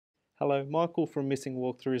Hello, Michael from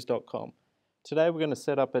missingwalkthroughs.com. Today we're going to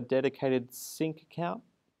set up a dedicated sync account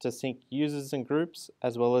to sync users and groups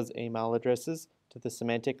as well as email addresses to the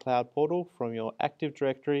Symantec.cloud portal from your Active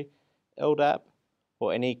Directory, LDAP,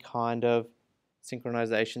 or any kind of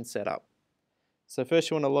synchronization setup. So first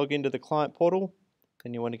you want to log into the client portal,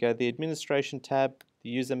 then you want to go to the Administration tab, the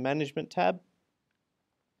User Management tab.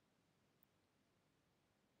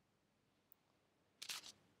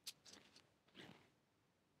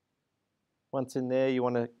 Once in there, you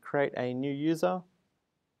want to create a new user.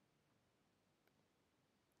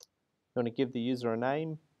 You want to give the user a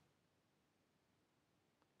name.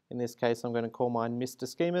 In this case, I'm going to call mine Mr.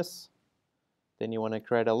 Schemus. Then you want to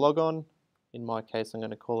create a logon. In my case, I'm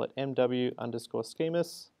going to call it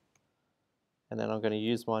mw_schemus. And then I'm going to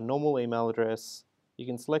use my normal email address. You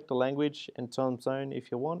can select a language and time zone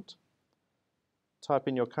if you want. Type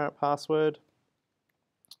in your current password.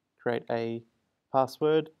 Create a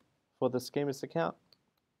password for the Schemus account.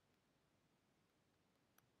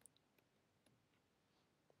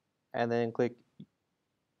 And then click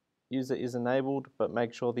User is enabled, but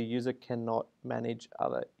make sure the user cannot manage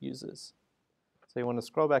other users. So you want to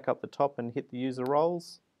scroll back up the top and hit the user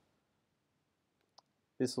roles.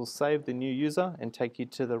 This will save the new user and take you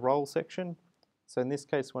to the role section. So in this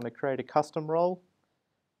case, we want to create a custom role.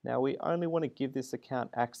 Now we only want to give this account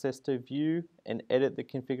access to view and edit the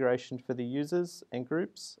configuration for the users and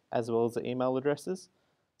groups, as well as the email addresses.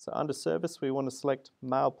 So under service, we want to select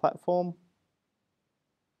mail platform.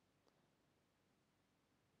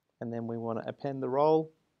 And then we want to append the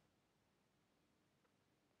role.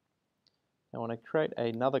 I want to create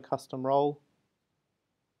another custom role.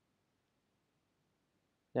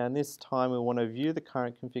 Now in this time we want to view the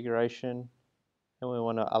current configuration and we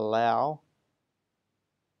want to allow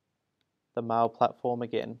the mail platform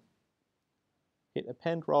again. Hit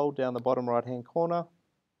append role down the bottom right hand corner.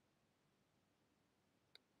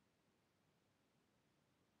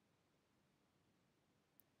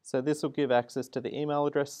 So this will give access to the email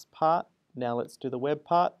address part. Now let's do the web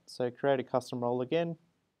part. So create a custom role again.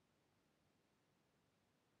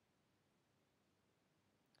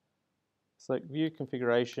 Select view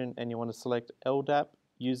configuration and you want to select LDAP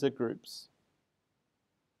user groups.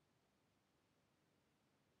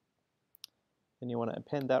 Then you want to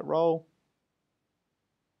append that role.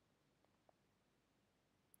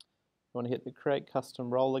 You want to hit the create custom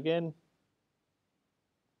role again.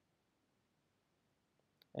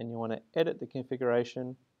 And you want to edit the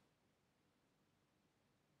configuration.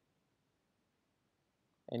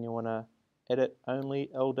 And you want to edit only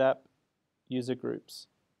LDAP user groups.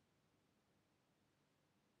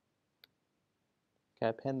 Okay,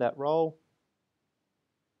 append that role.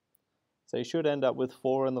 So you should end up with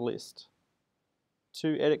 4 on the list.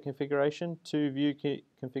 2 edit configuration, 2 view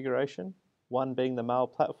configuration, 1 being the mail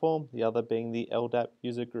platform, the other being the LDAP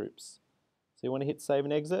user groups. So you want to hit save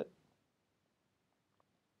and exit.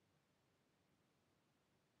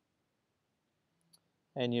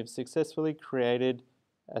 And you've successfully created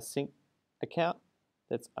a sync account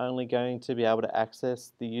that's only going to be able to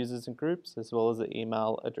access the users and groups as well as the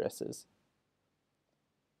email addresses.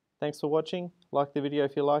 Thanks for watching. Like the video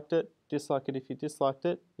if you liked it, dislike it if you disliked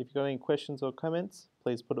it. If you've got any questions or comments,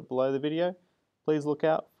 please put it below the video. Please look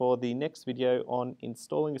out for the next video on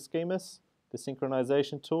installing a Schemus, the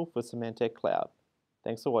synchronization tool for Symantec Cloud.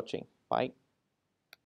 Thanks for watching. Bye.